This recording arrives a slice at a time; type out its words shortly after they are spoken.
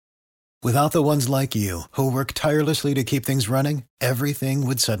Without the ones like you, who work tirelessly to keep things running, everything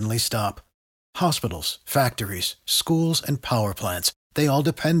would suddenly stop. Hospitals, factories, schools, and power plants, they all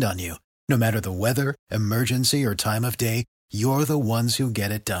depend on you. No matter the weather, emergency, or time of day, you're the ones who get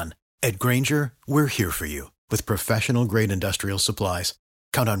it done. At Grainger, we're here for you with professional-grade industrial supplies.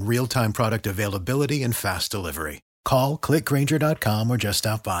 Count on real-time product availability and fast delivery. Call, clickgrainger.com, or just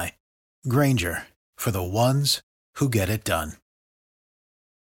stop by. Grainger, for the ones who get it done.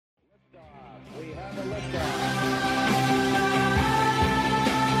 We have a liftoff.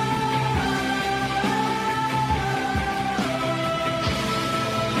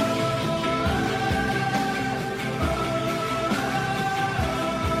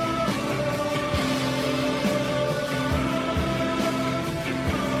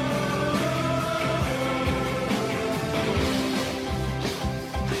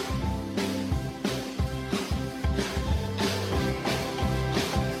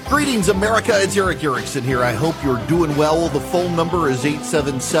 Greetings, America. It's Erick Erickson here. I hope you're doing well. The phone number is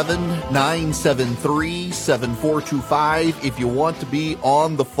 877-973-7425. If you want to be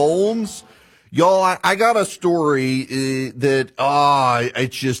on the phones, y'all, I got a story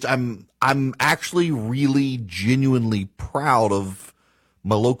it's just, I'm actually really genuinely proud of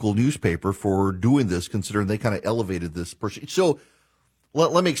my local newspaper for doing this, considering they kind of elevated this person. So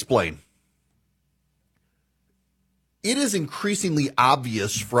let me explain. It is increasingly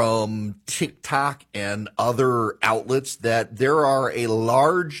obvious from TikTok and other outlets that there are a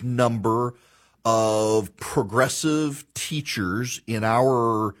large number of progressive teachers in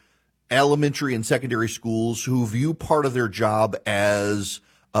our elementary and secondary schools who view part of their job as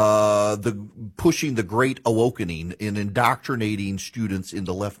pushing the great awakening in indoctrinating students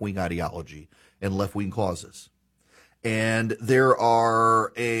into left-wing ideology and left-wing causes. And there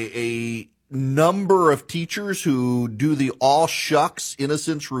are a number of teachers who do the all shucks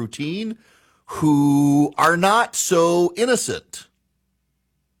innocence routine who are not so innocent.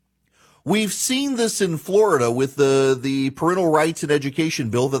 We've seen this in Florida with the parental rights and education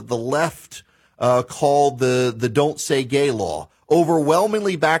bill that the left called the Don't Say Gay law,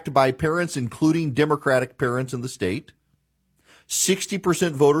 overwhelmingly backed by parents, including Democratic parents in the state.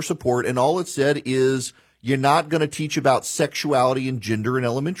 60% voter support, and all it said is, you're not going to teach about sexuality and gender in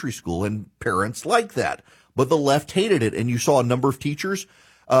elementary school, and parents like that. But the left hated it, and you saw a number of teachers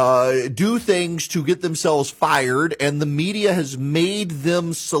do things to get themselves fired, and the media has made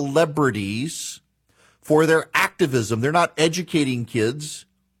them celebrities for their activism. They're not educating kids.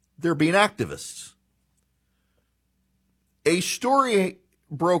 They're being activists. A story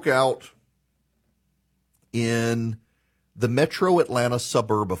broke out in the metro Atlanta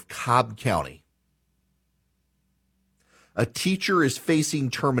suburb of Cobb County. A teacher is facing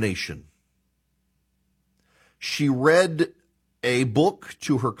termination. She read a book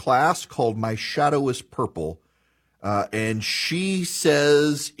to her class called My Shadow is Purple, and she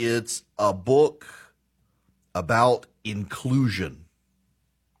says it's a book about inclusion.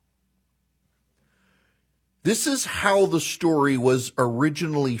 This is how the story was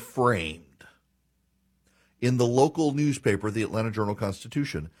originally framed in the local newspaper, the Atlanta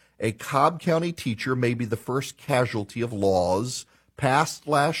Journal-Constitution. A Cobb County teacher may be the first casualty of laws passed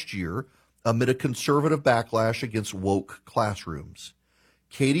last year amid a conservative backlash against woke classrooms.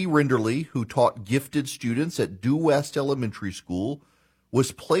 Katie Rinderly, who taught gifted students at Due West Elementary School,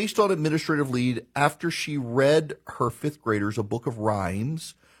 was placed on administrative leave after she read her fifth graders a book of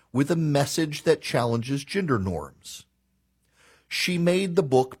rhymes with a message that challenges gender norms. She made the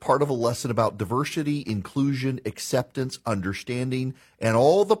book part of a lesson about diversity, inclusion, acceptance, understanding, and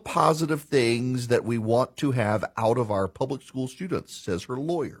all the positive things that we want to have out of our public school students, says her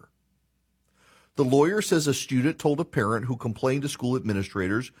lawyer. The lawyer says a student told a parent who complained to school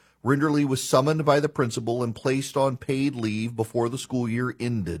administrators Rinderly was summoned by the principal and placed on paid leave before the school year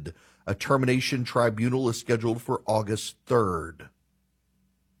ended. A termination tribunal is scheduled for August 3rd.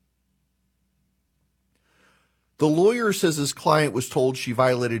 The lawyer says his client was told she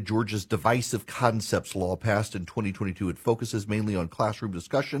violated Georgia's divisive concepts law passed in 2022. It focuses mainly on classroom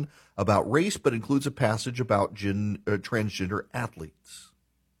discussion about race, but includes a passage about transgender athletes.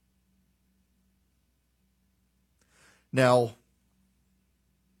 Now,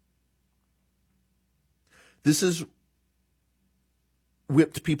 this has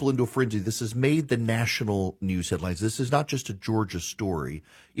whipped people into a frenzy. This has made the national news headlines. This is not just a Georgia story.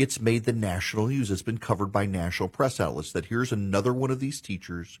 It's made the national news. It's been covered by national press outlets that here's another one of these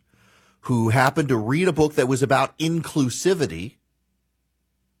teachers who happened to read a book that was about inclusivity.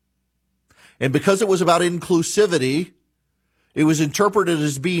 And because it was about inclusivity, It was interpreted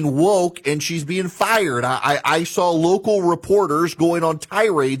as being woke, and she's being fired. I saw local reporters going on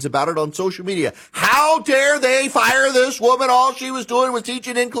tirades about it on social media. How dare they fire this woman? All she was doing was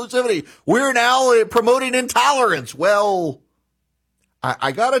teaching inclusivity. We're now promoting intolerance. Well,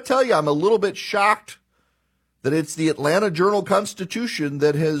 I got to tell you, I'm a little bit shocked that it's the Atlanta Journal-Constitution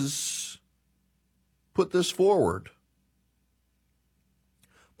that has put this forward.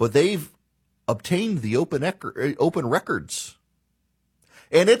 But they've obtained the open records.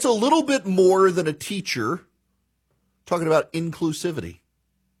 And it's a little bit more than a teacher talking about inclusivity.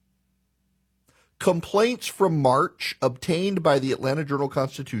 Complaints from March obtained by the Atlanta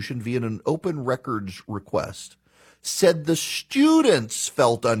Journal-Constitution via an open records request said the students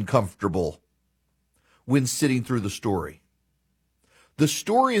felt uncomfortable when sitting through the story. The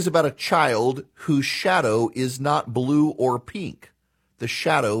story is about a child whose shadow is not blue or pink. The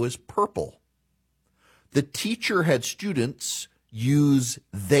shadow is purple. The teacher had students use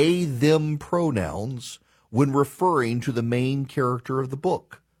they, them pronouns when referring to the main character of the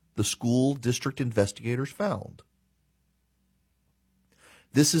book, the school district investigators found.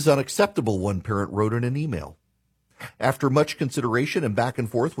 This is unacceptable, one parent wrote in an email. After much consideration and back and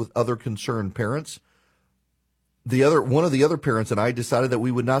forth with other concerned parents, one of the other parents and I decided that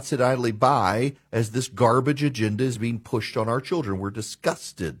we would not sit idly by as this garbage agenda is being pushed on our children. We're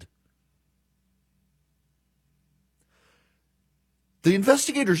disgusted. The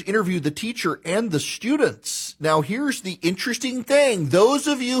investigators interviewed the teacher and the students. Now, here's the interesting thing. Those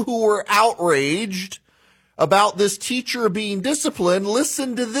of you who were outraged about this teacher being disciplined,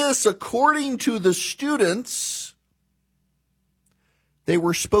 listen to this. According to the students, they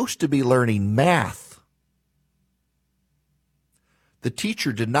were supposed to be learning math. The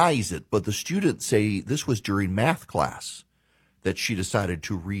teacher denies it, but the students say this was during math class that she decided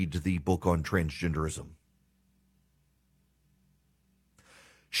to read the book on transgenderism.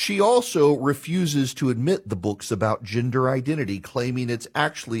 She also refuses to admit the book's about gender identity, claiming it's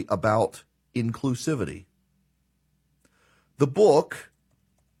actually about inclusivity. The book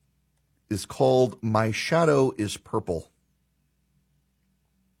is called My Shadow is Purple.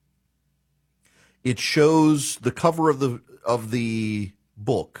 It shows the cover of the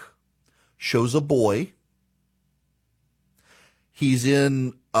book shows a boy. He's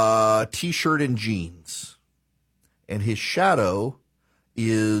in a t-shirt and jeans, and his shadow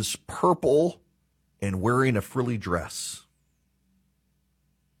is purple and wearing a frilly dress.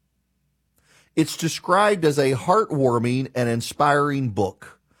 It's described as a heartwarming and inspiring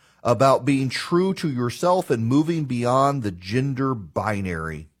book about being true to yourself and moving beyond the gender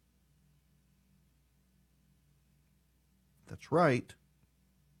binary. That's right.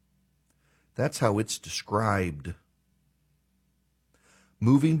 That's how it's described.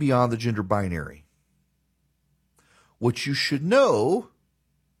 Moving beyond the gender binary. What you should know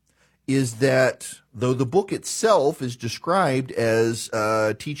is that though the book itself is described as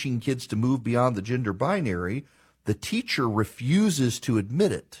teaching kids to move beyond the gender binary, the teacher refuses to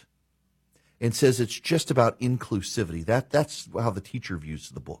admit it and says it's just about inclusivity. That's how the teacher views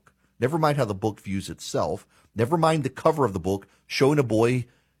the book. Never mind how the book views itself. Never mind the cover of the book showing a boy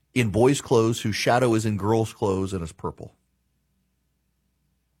in boys' clothes whose shadow is in girls' clothes and is purple.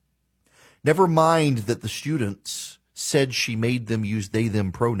 Never mind that the students said she made them use they,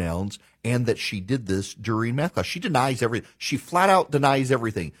 them pronouns and that she did this during math class. She denies everything. She flat out denies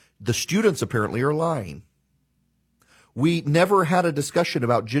everything. The students apparently are lying. We never had a discussion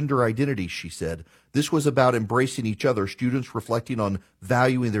about gender identity, she said. This was about embracing each other, students reflecting on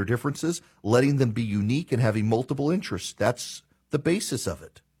valuing their differences, letting them be unique and having multiple interests. That's the basis of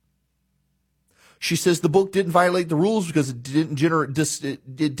it. She says the book didn't violate the rules because it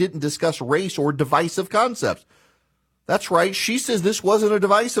didn't discuss race or divisive concepts. That's right. She says this wasn't a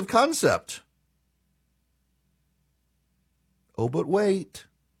divisive concept. Oh, but wait.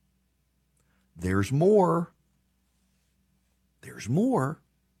 There's more. There's more.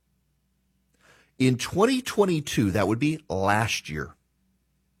 In 2022, that would be last year,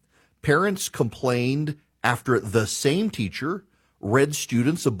 parents complained after the same teacher read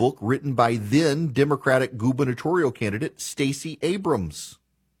students a book written by then Democratic gubernatorial candidate Stacey Abrams.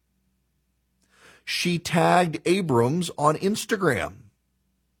 She tagged Abrams on Instagram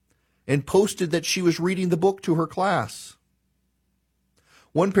and posted that she was reading the book to her class.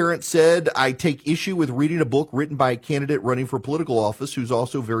 One parent said, I take issue with reading a book written by a candidate running for political office who's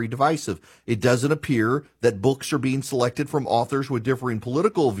also very divisive. It doesn't appear that books are being selected from authors with differing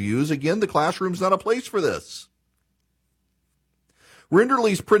political views. Again, the classroom's not a place for this.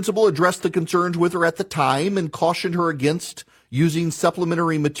 Rinderley's principal addressed the concerns with her at the time and cautioned her against using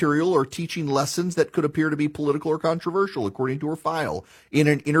supplementary material or teaching lessons that could appear to be political or controversial, according to her file. In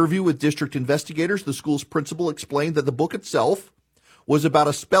an interview with district investigators, the school's principal explained that the book itself was about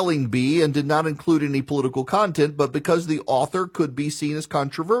a spelling bee and did not include any political content, but because the author could be seen as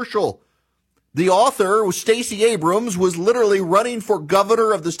controversial. The author, Stacey Abrams, was literally running for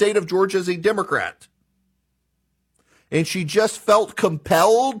governor of the state of Georgia as a Democrat. And she just felt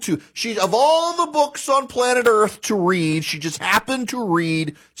compelled to, of all the books on planet Earth to read, she just happened to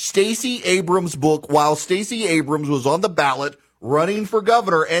read Stacey Abrams' book while Stacey Abrams was on the ballot running for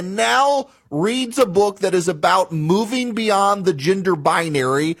governor, and now reads a book that is about moving beyond the gender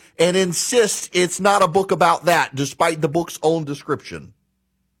binary and insists it's not a book about that, despite the book's own description.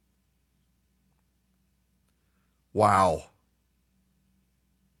 Wow.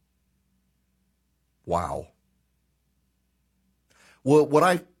 Wow. Well, what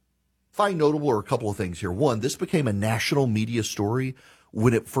I find notable are a couple of things here. One, this became a national media story.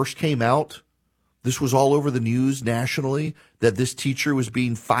 When it first came out, this was all over the news nationally, that this teacher was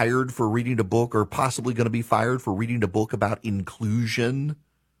being fired for reading a book, or possibly going to be fired for reading a book about inclusion.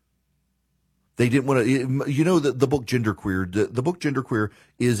 They didn't want to, the book Genderqueer. The book Genderqueer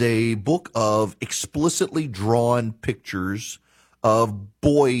is a book of explicitly drawn pictures of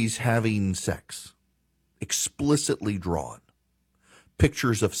boys having sex. Explicitly drawn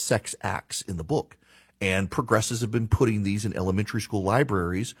pictures of sex acts in the book. And progressives have been putting these in elementary school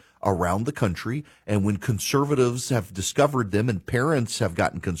libraries around the country. And when conservatives have discovered them and parents have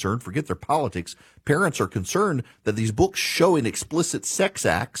gotten concerned, forget their politics, parents are concerned that these books showing explicit sex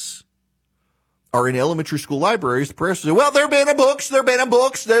acts are in elementary school libraries. The parents say, well, they're banning books. They're banning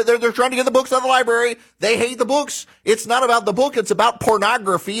books. They're trying to get the books out of the library. They hate the books. It's not about the book. It's about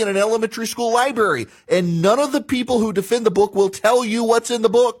pornography in an elementary school library. And none of the people who defend the book will tell you what's in the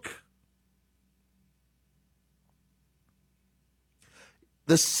book.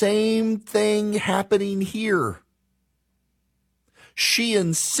 The same thing happening here. She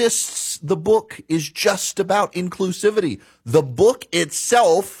insists the book is just about inclusivity. The book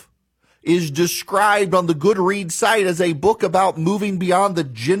itself is described on the Goodreads site as a book about moving beyond the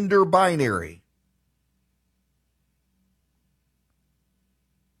gender binary.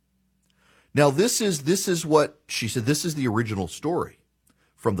 Now, this is what she said. This is the original story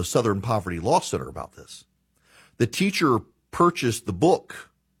from the Southern Poverty Law Center about this. The teacher purchased the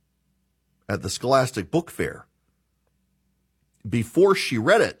book at the Scholastic Book Fair. Before she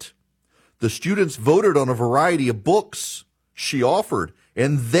read it, the students voted on a variety of books she offered,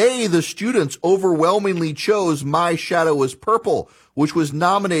 and the students, overwhelmingly chose My Shadow is Purple, which was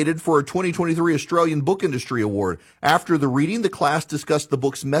nominated for a 2023 Australian Book Industry Award. After the reading, the class discussed the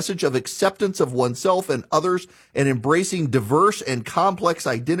book's message of acceptance of oneself and others and embracing diverse and complex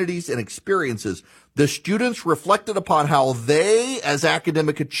identities and experiences. The students reflected upon how they, as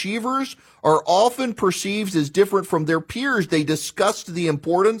academic achievers, are often perceived as different from their peers. They discussed the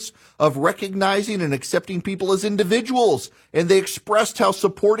importance of recognizing and accepting people as individuals, and they expressed how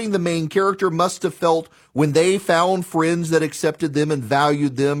supporting the main character must have felt when they found friends that accepted them and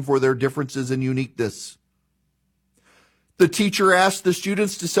valued them for their differences and uniqueness. The teacher asked the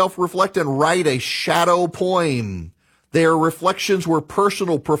students to self-reflect and write a shadow poem. Their reflections were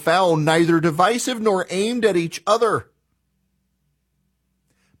personal, profound, neither divisive nor aimed at each other.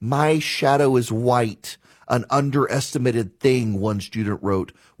 My shadow is white, an underestimated thing, one student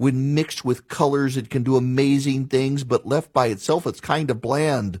wrote. When mixed with colors, it can do amazing things, but left by itself, it's kind of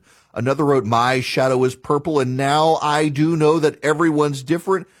bland. Another wrote, my shadow is purple, and now I do know that everyone's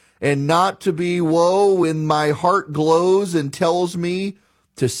different, and not to be woe when my heart glows and tells me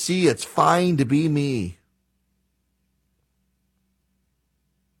to see it's fine to be me.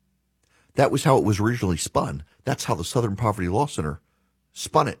 That was how it was originally spun. That's how the Southern Poverty Law Center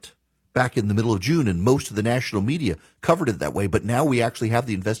spun it back in the middle of June, and most of the national media covered it that way. But now we actually have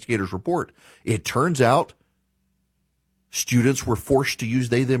the investigators' report. It turns out students were forced to use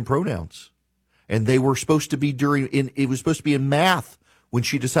they, them pronouns. And they were supposed to be it was supposed to be in math when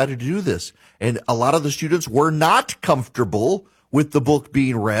she decided to do this. And a lot of the students were not comfortable with the book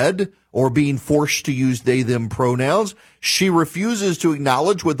being read or being forced to use they, them pronouns. She refuses to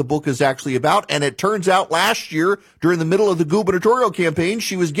acknowledge what the book is actually about. And it turns out last year, during the middle of the gubernatorial campaign,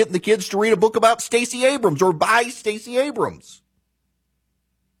 she was getting the kids to read a book about Stacey Abrams or by Stacey Abrams.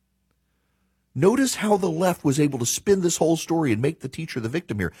 Notice how the left was able to spin this whole story and make the teacher the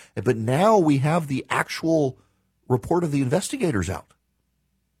victim here. But now we have the actual report of the investigators out.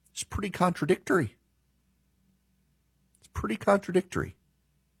 It's pretty contradictory. Pretty contradictory.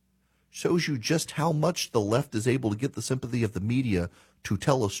 Shows you just how much the left is able to get the sympathy of the media to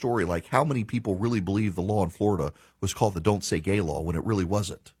tell a story like how many people really believe the law in Florida was called the Don't Say Gay law when it really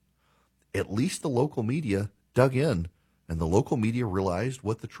wasn't. At least the local media dug in, and the local media realized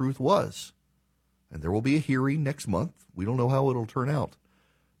what the truth was. And there will be a hearing next month. We don't know how it'll turn out.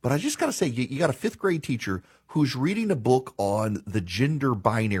 But I just got to say, you got a fifth grade teacher who's reading a book on the gender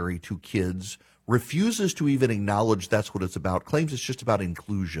binary to kids, refuses to even acknowledge that's what it's about, claims it's just about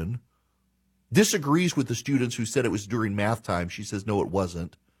inclusion, disagrees with the students who said it was during math time. She says, no, it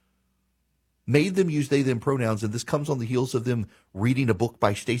wasn't. Made them use they, them pronouns, and this comes on the heels of them reading a book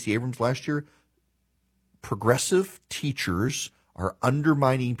by Stacey Abrams last year. Progressive teachers are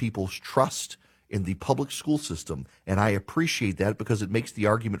undermining people's trust in the public school system, and I appreciate that because it makes the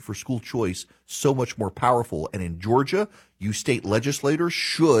argument for school choice so much more powerful. And in Georgia, you state legislators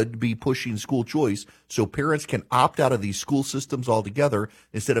should be pushing school choice so parents can opt out of these school systems altogether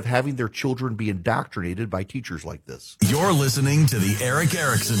instead of having their children be indoctrinated by teachers like this. You're listening to the Erick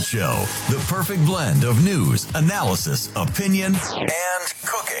Erickson Show, the perfect blend of news, analysis, opinion, and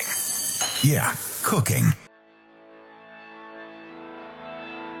cooking. Yeah, cooking.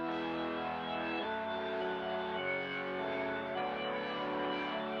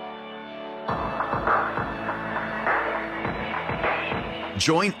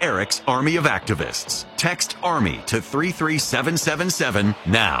 Join Erick's Army of Activists. Text ARMY to 33777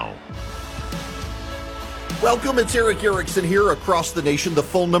 now. Welcome, it's Erick Erickson here across the nation. The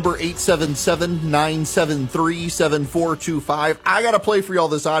phone number 877-973-7425. I got to play for y'all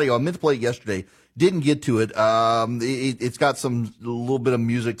this audio. I meant to play it yesterday. Didn't get to it. It's got a little bit of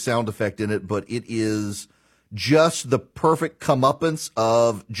music sound effect in it, but it is just the perfect comeuppance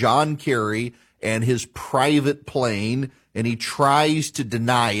of John Kerry and his private plane, and he tries to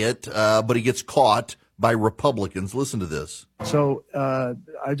deny it, but he gets caught by Republicans. Listen to this. So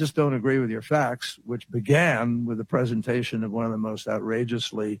I just don't agree with your facts, which began with the presentation of one of the most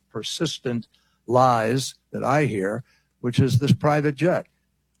outrageously persistent lies that I hear, which is this private jet.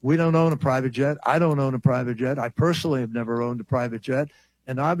 We don't own a private jet. I don't own a private jet. I personally have never owned a private jet.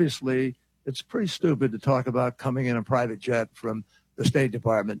 And obviously, it's pretty stupid to talk about coming in a private jet from the State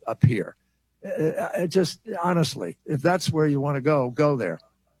Department up here. Just honestly, if that's where you want to go, go there.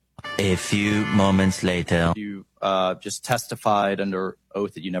 A few moments later. You just testified under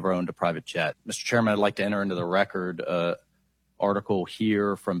oath that you never owned a private jet. Mr. Chairman, I'd like to enter into the record article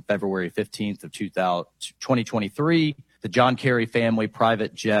here from February 15th of 2023. The John Kerry family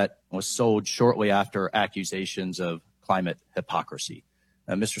private jet was sold shortly after accusations of climate hypocrisy.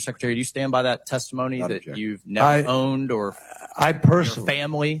 Mr. Secretary, do you stand by that testimony that you've never owned or I personally, your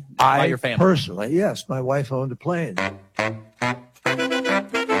family? I your family? Personally, yes. My wife owned a plane.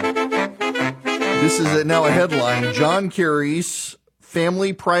 This is now a headline. John Kerry's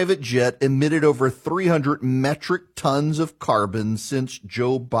family private jet emitted over 300 metric tons of carbon since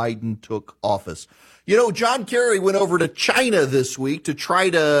Joe Biden took office. You know, John Kerry went over to China this week to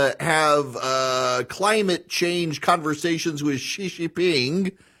try to have climate change conversations with Xi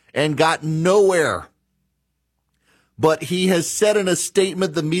Jinping and got nowhere. But he has said in a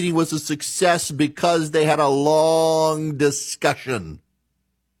statement the meeting was a success because they had a long discussion.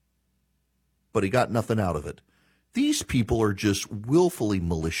 But he got nothing out of it. These people are just willfully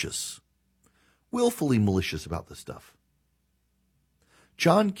malicious about this stuff.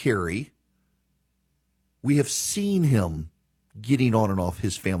 John Kerry, we have seen him getting on and off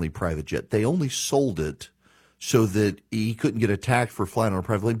his family private jet. They only sold it so that he couldn't get attacked for flying on a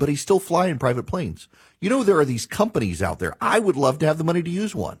private plane, but he's still flying private planes. You know, there are these companies out there. I would love to have the money to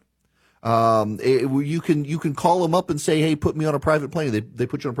use one. You can call them up and say, hey, put me on a private plane. They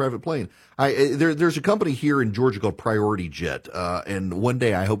put you on a private plane. There's a company here in Georgia called Priority Jet. And one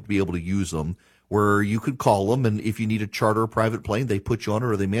day I hope to be able to use them where you could call them. And if you need to charter a private plane, they put you on it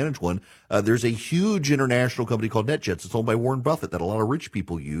or they manage one. There's a huge international company called NetJets. It's owned by Warren Buffett that a lot of rich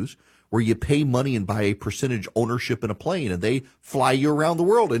people use, where you pay money and buy a percentage ownership in a plane and they fly you around the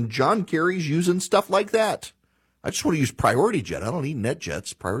world. And John Kerry's using stuff like that. I just want to use Priority Jet. I don't need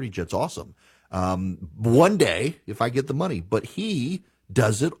NetJets. Priority Jet's awesome. One day, if I get the money. But he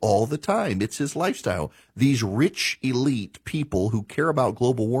does it all the time. It's his lifestyle. These rich, elite people who care about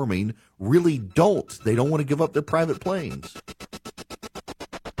global warming really don't. They don't want to give up their private planes.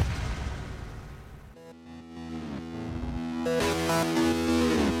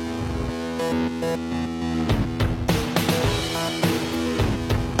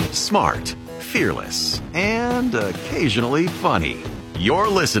 Smart, fearless, and occasionally funny. You're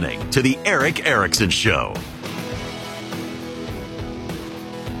listening to The Erick Erickson Show.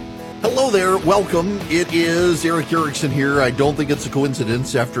 Hello there. Welcome. It is Erick Erickson here. I don't think it's a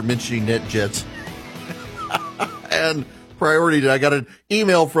coincidence after mentioning NetJets. And priority. I got an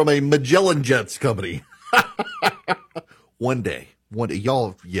email from a Magellan Jets company. One day,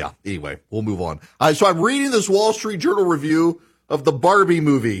 y'all. Yeah. Anyway, we'll move on. So I'm reading this Wall Street Journal review of the Barbie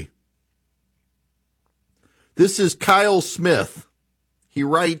movie. This is Kyle Smith. He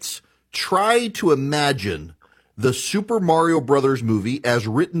writes, try to imagine the Super Mario Brothers movie as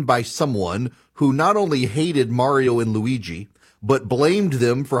written by someone who not only hated Mario and Luigi, but blamed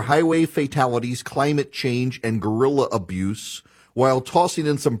them for highway fatalities, climate change, and gorilla abuse, while tossing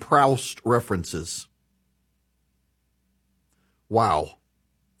in some Proust references. Wow.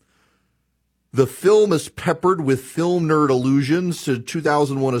 The film is peppered with film nerd allusions to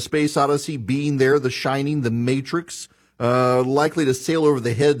 2001: A Space Odyssey, Being There, The Shining, The Matrix, likely to sail over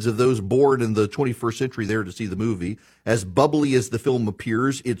the heads of those born in the 21st century there to see the movie. As bubbly as the film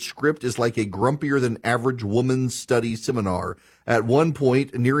appears, its script is like a grumpier than average woman's study seminar. At one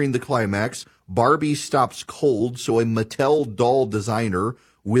point, nearing the climax, Barbie stops cold, so a Mattel doll designer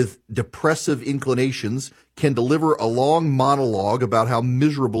with depressive inclinations can deliver a long monologue about how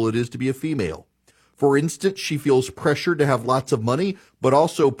miserable it is to be a female. For instance, she feels pressured to have lots of money, but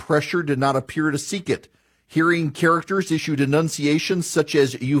also pressured to not appear to seek it. Hearing characters issue denunciations such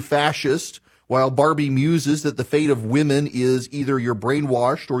as "you fascist," while Barbie muses that the fate of women is either you're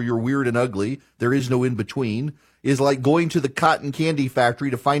brainwashed or you're weird and ugly, there is no in between, is like going to the cotton candy factory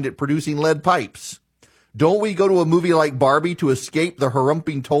to find it producing lead pipes. Don't we go to a movie like Barbie to escape the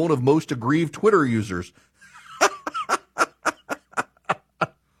harumping tone of most aggrieved Twitter users?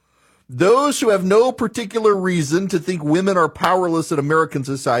 Those who have no particular reason to think women are powerless in American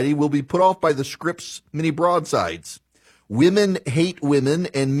society will be put off by the script's many broadsides. Women hate women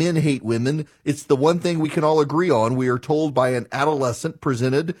and men hate women. It's the one thing we can all agree on, we are told by an adolescent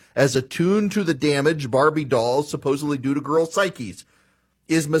presented as attuned to the damage Barbie dolls supposedly do to girl psyches.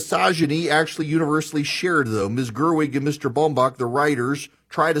 Is misogyny actually universally shared, though? Ms. Gerwig and Mr. Baumbach, the writers,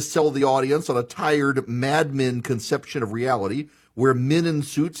 try to sell the audience on a tired Mad Men conception of reality, where men in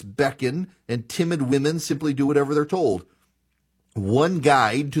suits beckon and timid women simply do whatever they're told. One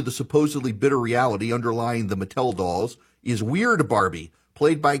guide to the supposedly bitter reality underlying the Mattel dolls is Weird Barbie,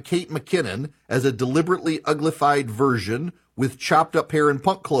 played by Kate McKinnon as a deliberately uglified version with chopped up hair and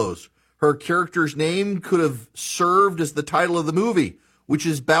punk clothes. Her character's name could have served as the title of the movie, which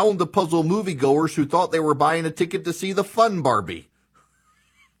is bound to puzzle moviegoers who thought they were buying a ticket to see the fun Barbie.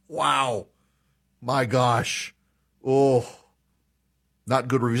 Wow. My gosh. Oh, not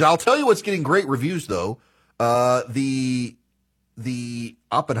good reviews. I'll tell you what's getting great reviews, though. The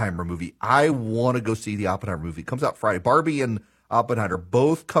Oppenheimer movie. I want to go see the Oppenheimer movie. It comes out Friday. Barbie and Oppenheimer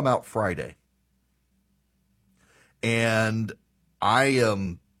both come out Friday. And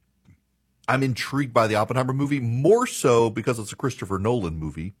I'm intrigued by the Oppenheimer movie, more so because it's a Christopher Nolan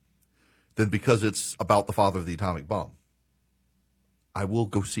movie than because it's about the father of the atomic bomb. I will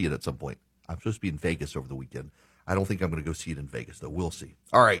go see it at some point. I'm supposed to be in Vegas over the weekend. I don't think I'm going to go see it in Vegas, though. We'll see.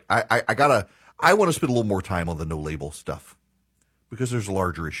 All right. I want to spend a little more time on the no label stuff because there's a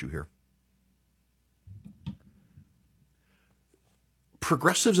larger issue here.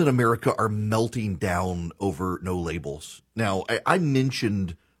 Progressives in America are melting down over no labels. Now, I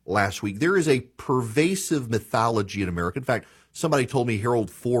mentioned last week, there is a pervasive mythology in America. In fact, somebody told me Harold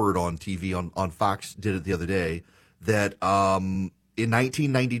Ford on TV on Fox did it the other day that in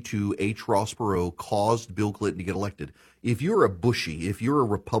 1992, H. Ross Perot caused Bill Clinton to get elected. If you're a Bushie, if you're a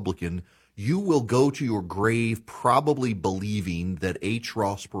Republican, you will go to your grave probably believing that H.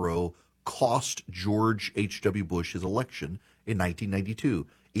 Ross Perot cost George H.W. Bush his election in 1992.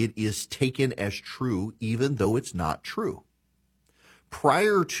 It is taken as true, even though it's not true.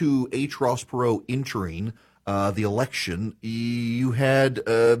 Prior to H. Ross Perot entering the election, you had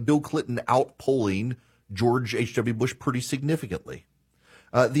Bill Clinton outpolling George H.W. Bush pretty significantly.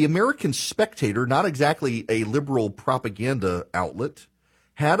 The American Spectator, not exactly a liberal propaganda outlet,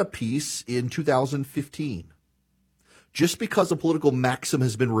 had a piece in 2015. Just because a political maxim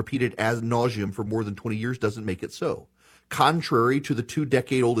has been repeated ad nauseum for more than 20 years doesn't make it so. Contrary to the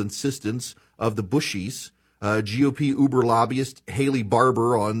 2-decade-old insistence of the Bushies, GOP Uber lobbyist Haley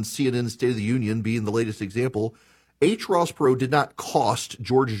Barbour on CNN's State of the Union being the latest example, H. Ross Perot did not cost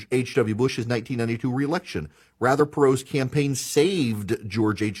George H.W. Bush his 1992 reelection. Rather, Perot's campaign saved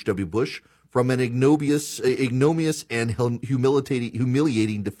George H.W. Bush from an ignominious and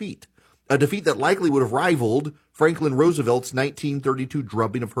humiliating defeat, a defeat that likely would have rivaled Franklin Roosevelt's 1932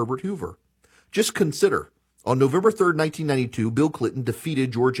 drubbing of Herbert Hoover. Just consider, on November 3rd, 1992, Bill Clinton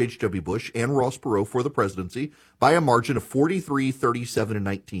defeated George H.W. Bush and Ross Perot for the presidency by a margin of 43, 37, and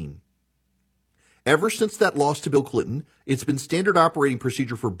 19. Ever since that loss to Bill Clinton, it's been standard operating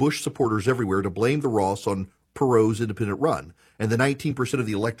procedure for Bush supporters everywhere to blame the Ross on Perot's independent run. And the 19% of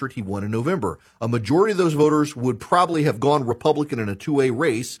the electorate he won in November. A majority of those voters would probably have gone Republican in a two-way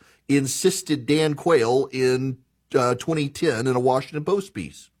race, insisted Dan Quayle in 2010 in a Washington Post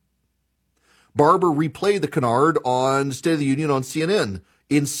piece. Barber replayed the canard on State of the Union on CNN,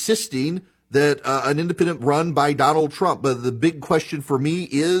 insisting that an independent run by Donald Trump. But the big question for me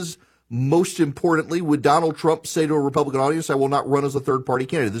is, most importantly, would Donald Trump say to a Republican audience, I will not run as a third-party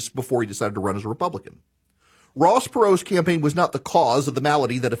candidate? This is before he decided to run as a Republican. Ross Perot's campaign was not the cause of the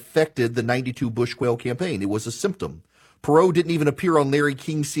malady that affected the 92 Bush-Quayle campaign. It was a symptom. Perot didn't even appear on Larry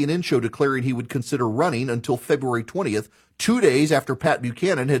King's CNN show declaring he would consider running until February 20th, 2 days after Pat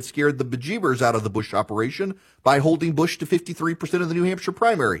Buchanan had scared the bejeebers out of the Bush operation by holding Bush to 53% of the New Hampshire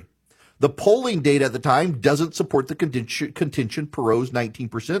primary. The polling data at the time doesn't support the contention Perot's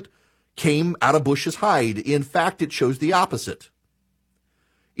 19% came out of Bush's hide. In fact, it shows the opposite.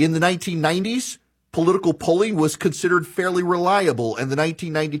 In the 1990s, political polling was considered fairly reliable, and the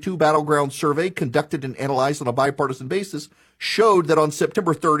 1992 Battleground Survey, conducted and analyzed on a bipartisan basis, showed that on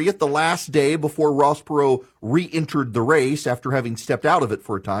September 30th, the last day before Ross Perot re-entered the race after having stepped out of it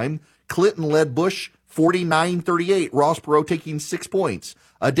for a time, Clinton led Bush 49-38, Ross Perot taking 6 points.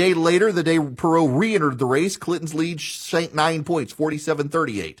 A day later, the day Perot re-entered the race, Clinton's lead sank 9 points,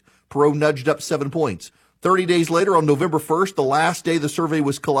 47-38. Perot nudged up 7 points. 30 days later, on November 1st, the last day the survey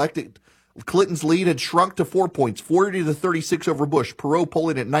was collected, Clinton's lead had shrunk to 4 points, 40-36 over Bush. Perot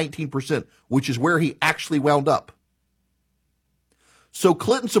polling at 19%, which is where he actually wound up. So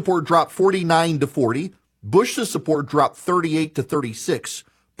Clinton's support dropped 49-40. Bush's support dropped 38-36.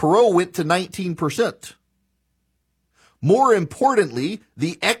 Perot went to 19%. More importantly,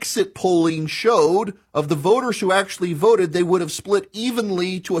 the exit polling showed of the voters who actually voted, they would have split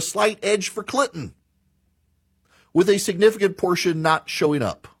evenly to a slight edge for Clinton, with a significant portion not showing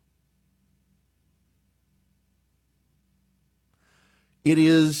up. It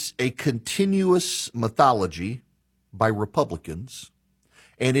is a continuous mythology by Republicans,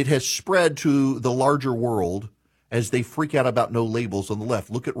 and it has spread to the larger world as they freak out about no labels on the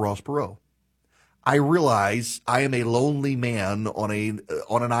left. Look at Ross Perot. I realize I am a lonely man on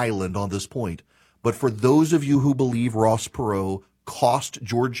an island on this point, but for those of you who believe Ross Perot cost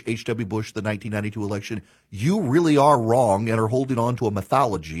George H.W. Bush the 1992 election, you really are wrong and are holding on to a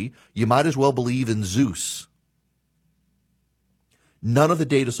mythology. You might as well believe in Zeus. None of the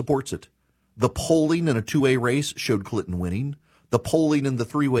data supports it. The polling in a two-way race showed Clinton winning. The polling in the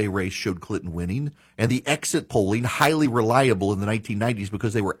three-way race showed Clinton winning. And the exit polling, highly reliable in the 1990s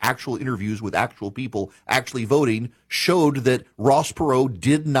because they were actual interviews with actual people actually voting, showed that Ross Perot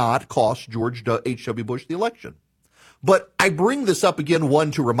did not cost George H.W. Bush the election. But I bring this up again, one,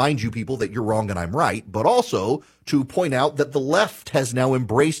 to remind you people that you're wrong and I'm right, but also to point out that the left has now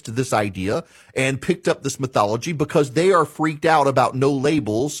embraced this idea and picked up this mythology because they are freaked out about no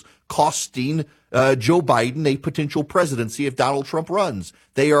labels costing Joe Biden a potential presidency if Donald Trump runs.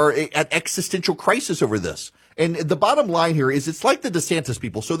 They are at existential crisis over this. And the bottom line here is it's like the DeSantis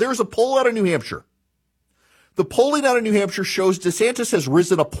people. So there's a poll out of New Hampshire. The polling out of New Hampshire shows DeSantis has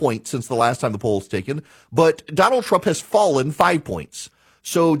risen a point since the last time the poll was taken, but Donald Trump has fallen 5 points.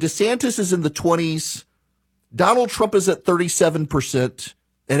 So DeSantis is in the 20s, Donald Trump is at 37%,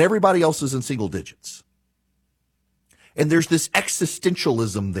 and everybody else is in single digits. And there's this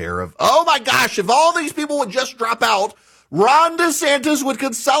existentialism there of, oh my gosh, if all these people would just drop out, Ron DeSantis would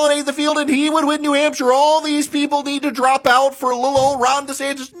consolidate the field and he would win New Hampshire. All these people need to drop out for little old Ron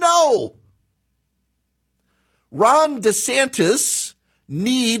DeSantis. No. Ron DeSantis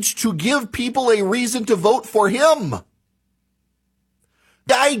needs to give people a reason to vote for him.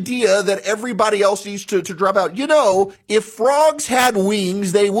 The idea that everybody else needs to drop out. You know, if frogs had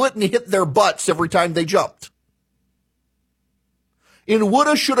wings, they wouldn't hit their butts every time they jumped. In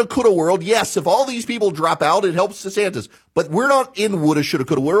woulda, shoulda, coulda world, yes, if all these people drop out, it helps DeSantis. But we're not in woulda, shoulda,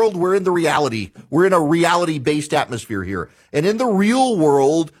 coulda world. We're in the reality. We're in a reality-based atmosphere here. And in the real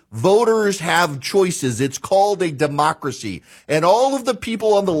world, voters have choices. It's called a democracy. And all of the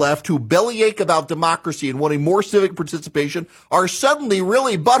people on the left who bellyache about democracy and wanting more civic participation are suddenly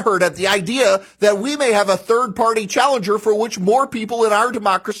really butthurt at the idea that we may have a third-party challenger for which more people in our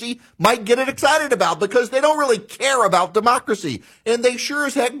democracy might get excited about because they don't really care about democracy. And they sure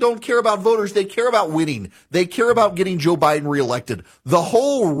as heck don't care about voters. They care about winning. They care about getting Joe Biden reelected. The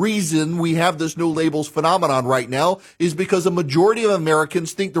whole reason we have this no labels phenomenon right now is because a majority of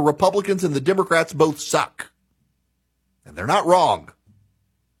Americans think the Republicans and the Democrats both suck. And they're not wrong.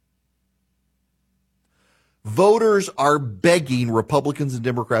 Voters are begging Republicans and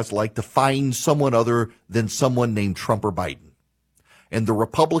Democrats alike to find someone other than someone named Trump or Biden. And the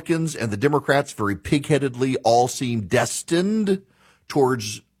Republicans and the Democrats very pig-headedly all seem destined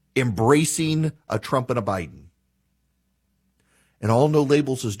towards embracing a Trump and a Biden. And all No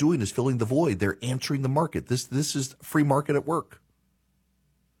Labels is doing is filling the void. They're answering the market. This is free market at work.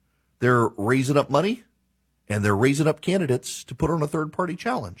 They're raising up money, and they're raising up candidates to put on a third-party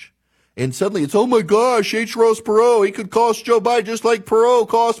challenge. And suddenly it's, oh my gosh, H. Ross Perot, he could cost Joe Biden just like Perot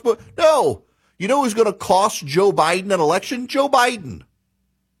cost. No. You know who's going to cost Joe Biden an election? Joe Biden.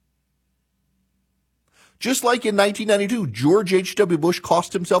 Just like in 1992, George H.W. Bush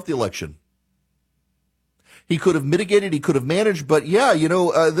cost himself the election. He could have mitigated, he could have managed, but yeah,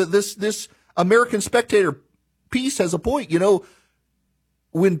 this American Spectator piece has a point.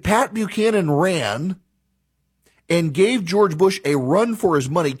 When Pat Buchanan ran and gave George Bush a run for his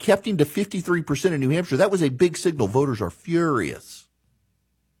money, kept him to 53% in New Hampshire, that was a big signal. Voters are furious.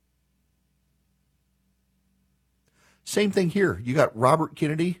 Same thing here. You got Robert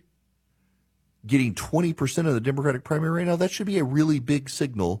Kennedy getting 20% of the Democratic primary right now. That should be a really big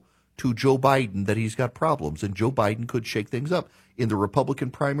signal to Joe Biden that he's got problems, and Joe Biden could shake things up. In the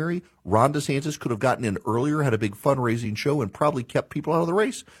Republican primary, Ron DeSantis could have gotten in earlier, had a big fundraising show, and probably kept people out of the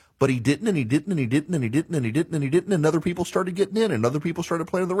race. But he didn't, and he didn't, and he didn't, and he didn't, and he didn't, and he didn't, and other people started getting in, and other people started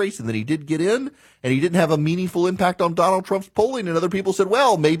playing the race, and then he did get in, and he didn't have a meaningful impact on Donald Trump's polling, and other people said,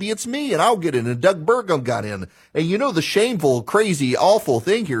 well, maybe it's me, and I'll get in, and Doug Burgum got in. And the shameful, crazy, awful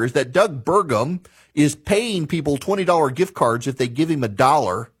thing here is that Doug Burgum is paying people $20 gift cards if they give him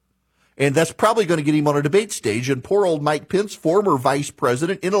 $1, and that's probably going to get him on a debate stage. And poor old Mike Pence, former vice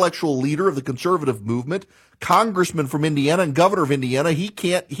president, intellectual leader of the conservative movement, congressman from Indiana and governor of Indiana, he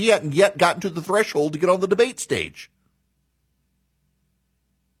hadn't yet gotten to the threshold to get on the debate stage.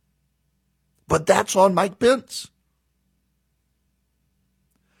 But that's on Mike Pence.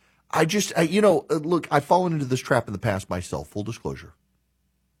 Look, I've fallen into this trap in the past myself, full disclosure.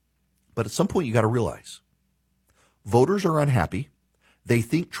 But at some point you got to realize voters are unhappy. They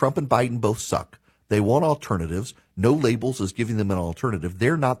think Trump and Biden both suck. They want alternatives. No Labels is giving them an alternative.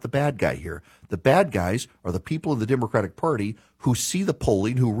 They're not the bad guy here. The bad guys are the people in the Democratic Party who see the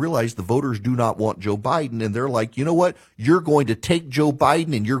polling, who realize the voters do not want Joe Biden, and they're like, you know what? You're going to take Joe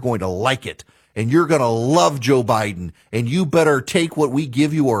Biden, and you're going to like it, and you're going to love Joe Biden, and you better take what we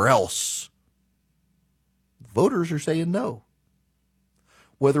give you or else. Voters are saying no.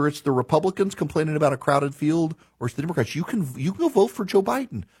 Whether it's the Republicans complaining about a crowded field or it's the Democrats, you can go vote for Joe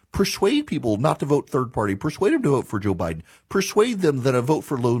Biden. Persuade people not to vote third party. Persuade them to vote for Joe Biden. Persuade them that a vote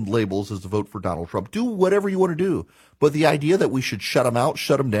for Lone Labels is a vote for Donald Trump. Do whatever you want to do. But the idea that we should shut them out,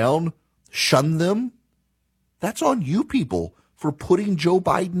 shut them down, shun them, that's on you people for putting Joe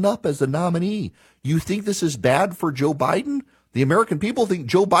Biden up as a nominee. You think this is bad for Joe Biden? The American people think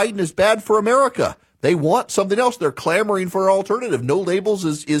Joe Biden is bad for America. They want something else. They're clamoring for an alternative. No Labels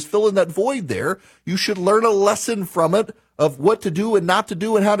is filling that void there. You should learn a lesson from it of what to do and not to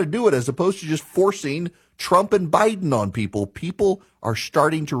do and how to do it, as opposed to just forcing Trump and Biden on people. People are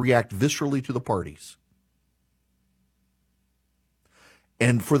starting to react viscerally to the parties.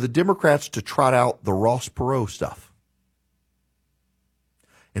 And for the Democrats to trot out the Ross Perot stuff,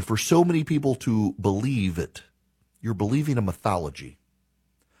 and for so many people to believe it, you're believing a mythology.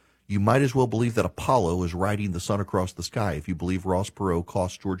 You might as well believe that Apollo is riding the sun across the sky if you believe Ross Perot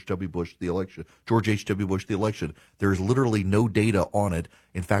cost George H.W. Bush the election. There's literally no data on it.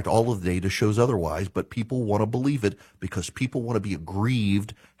 In fact, all of the data shows otherwise, but people want to believe it because people want to be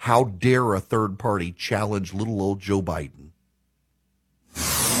aggrieved. How dare a third party challenge little old Joe Biden?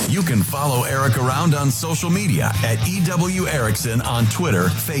 You can follow Erick around on social media at EW Erickson on Twitter,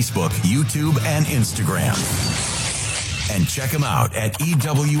 Facebook, YouTube, and Instagram. And check him out at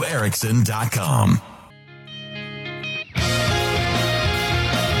EWErickson.com.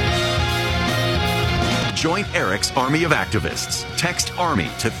 Join Erick's Army of Activists. Text ARMY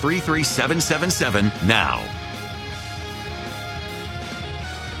to 33777 now.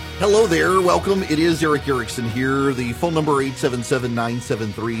 Hello there. Welcome. It is Erick Erickson here. The phone number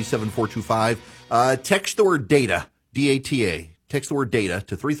 877-973-7425. Text the word data, D-A-T-A. Text the word data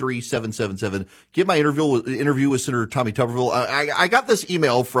to 33777. Get my interview with Senator Tommy Tuberville. I got this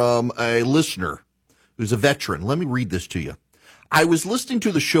email from a listener who's a veteran. Let me read this to you. I was listening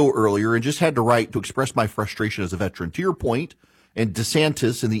to the show earlier and just had to write to express my frustration as a veteran. To your point, and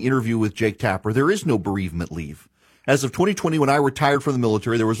DeSantis in the interview with Jake Tapper, there is no bereavement leave. As of 2020, when I retired from the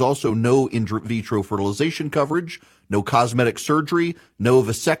military, there was also no in vitro fertilization coverage, no cosmetic surgery, no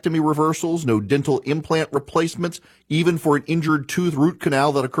vasectomy reversals, no dental implant replacements, even for an injured tooth root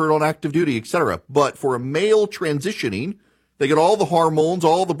canal that occurred on active duty, etc. But for a male transitioning, they get all the hormones,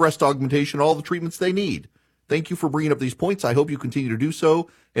 all the breast augmentation, all the treatments they need. Thank you for bringing up these points. I hope you continue to do so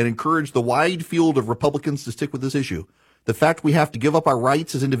and encourage the wide field of Republicans to stick with this issue. The fact we have to give up our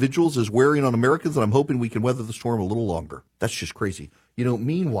rights as individuals is wearing on Americans, and I'm hoping we can weather the storm a little longer. That's just crazy.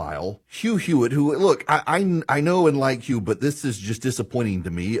 Meanwhile, Hugh Hewitt, who, look, I know and like Hugh, but this is just disappointing to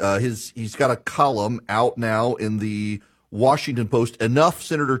me. He's got a column out now in the Washington Post. Enough,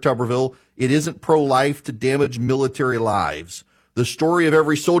 Senator Tuberville. It isn't pro-life to damage military lives. The story of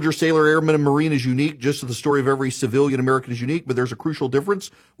every soldier, sailor, airman, and Marine is unique, just as the story of every civilian American is unique, but there's a crucial difference.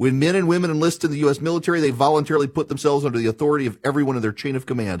 When men and women enlist in the U.S. military, they voluntarily put themselves under the authority of everyone in their chain of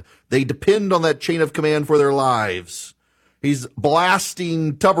command. They depend on that chain of command for their lives. He's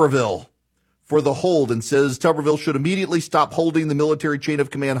blasting Tuberville for the hold and says Tuberville should immediately stop holding the military chain of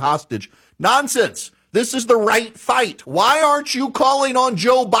command hostage. Nonsense! This is the right fight. Why aren't you calling on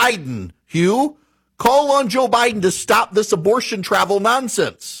Joe Biden, Hugh? Call on Joe Biden to stop this abortion travel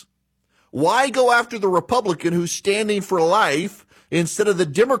nonsense. Why go after the Republican who's standing for life instead of the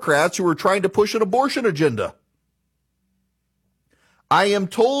Democrats who are trying to push an abortion agenda? I am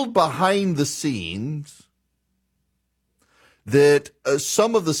told behind the scenes that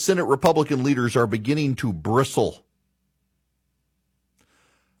some of the Senate Republican leaders are beginning to bristle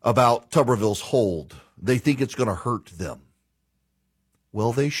about Tuberville's hold. They think it's going to hurt them.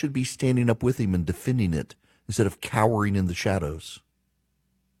 Well, they should be standing up with him and defending it instead of cowering in the shadows.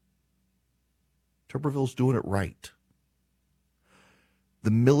 Tuberville's doing it right. The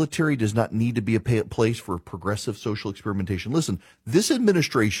military does not need to be a place for progressive social experimentation. Listen, this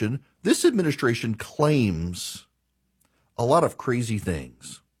administration claims a lot of crazy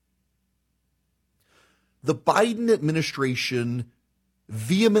things. The Biden administration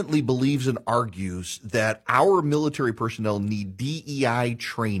vehemently believes and argues that our military personnel need DEI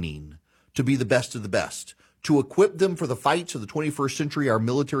training to be the best of the best. To equip them for the fights of the 21st century, our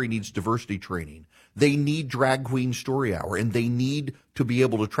military needs diversity training. They need drag queen story hour, and they need to be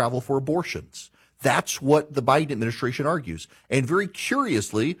able to travel for abortions. That's what the Biden administration argues. And very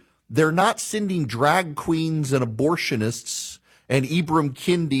curiously, they're not sending drag queens and abortionists and Ibram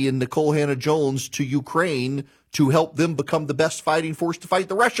Kendi and Nicole Hannah-Jones to Ukraine to help them become the best fighting force to fight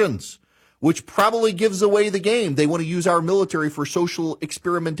the Russians, which probably gives away the game. They want to use our military for social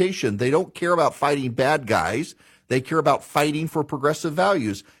experimentation. They don't care about fighting bad guys. They care about fighting for progressive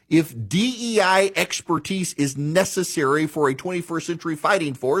values. If DEI expertise is necessary for a 21st century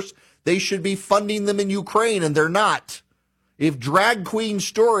fighting force, they should be funding them in Ukraine, and they're not. If drag queen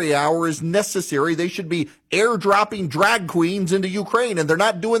story hour is necessary, they should be airdropping drag queens into Ukraine, and they're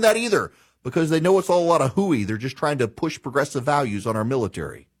not doing that either, because they know it's all a lot of hooey. They're just trying to push progressive values on our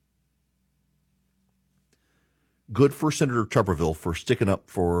military. Good for Senator Tuberville for sticking up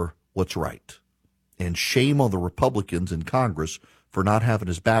for what's right. And shame on the Republicans in Congress for not having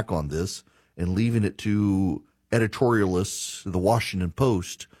his back on this and leaving it to editorialists, the Washington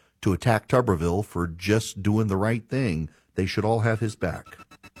Post, to attack Tuberville for just doing the right thing. They should all have his back.